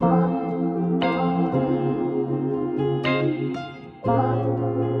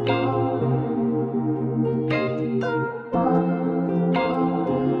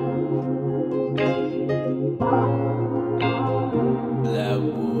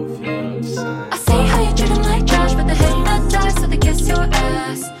I see how you treat them like trash, but they hypnotize, so they kiss your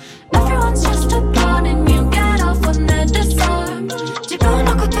ass. Everyone's just a pawn and you get off when they're disarmed. 自分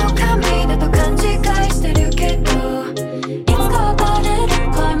のことを神だと勘違いしてるけど、いつかバレる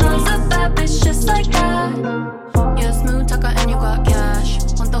Karma's a bad bitch just like that. You're smooth talker and you got cash.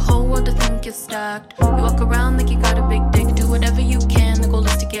 Want the whole world to think you're stacked. You walk around like you got a big dick. Do whatever you can, the goal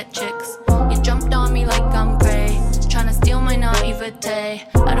is to get chicks. You jumped on me like I'm prey, tryna steal my naivete.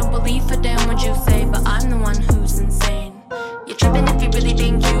 I don't believe a damn what you say, but I'm the one who's insane. You're tripping if you really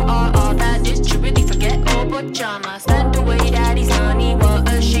think you are all that. Did you really forget all but drama? Spent away daddy's money, what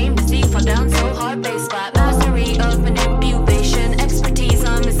a shame to see fall down so hard. Face flat, mastery of manipulation, expertise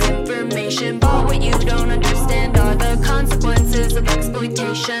on misinformation. But what you don't understand are the consequences of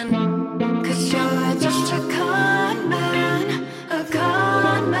exploitation. Cause you're just a con man, a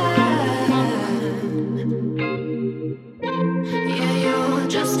con man. Yeah, you're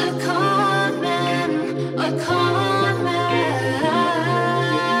just a con man, a con man.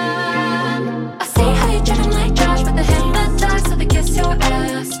 I see how you treat them like trash, but they hypnotize, so they kiss your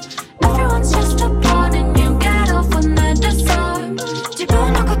ass. Everyone's just a pawn and you get off when they're disarmed. 自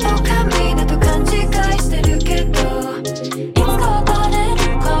分のことを神だと勘違いしてるけど、いつかバレる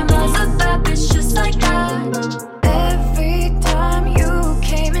Karma's a bad bitch just like that. Every time you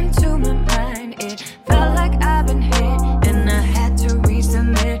came into my mind, it felt like I've been hit and I had to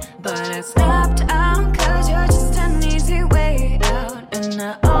resubmit. But I snapped out cause you're just an easy way out. And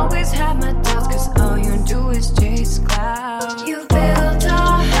I always have my doubts cause all you do is chase clouds. You built a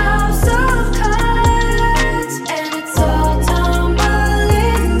house of cards and it's all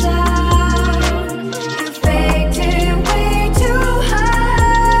tumbling down. You faked it way too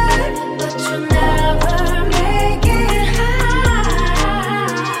hard, but you'll never make it high.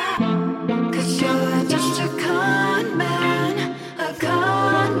 Cause you're just a con man, a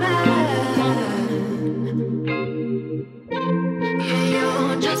con man. Yeah,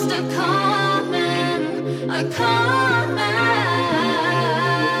 you're just a con man, a con man.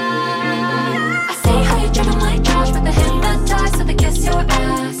 I see how you treat them like trash, but they hypnotize, so they kiss your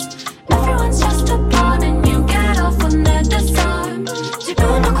ass. Everyone's just a pawn and you get off when they're disarmed. 自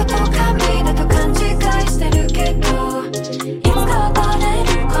分のことを神だと勘違いしてるけど、いつかバレる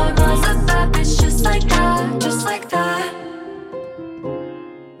Karma's a bad bitch just like that, just like that,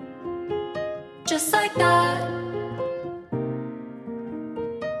 just like that,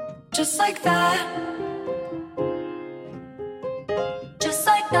 just like that, just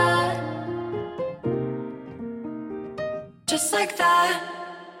like that, just like that.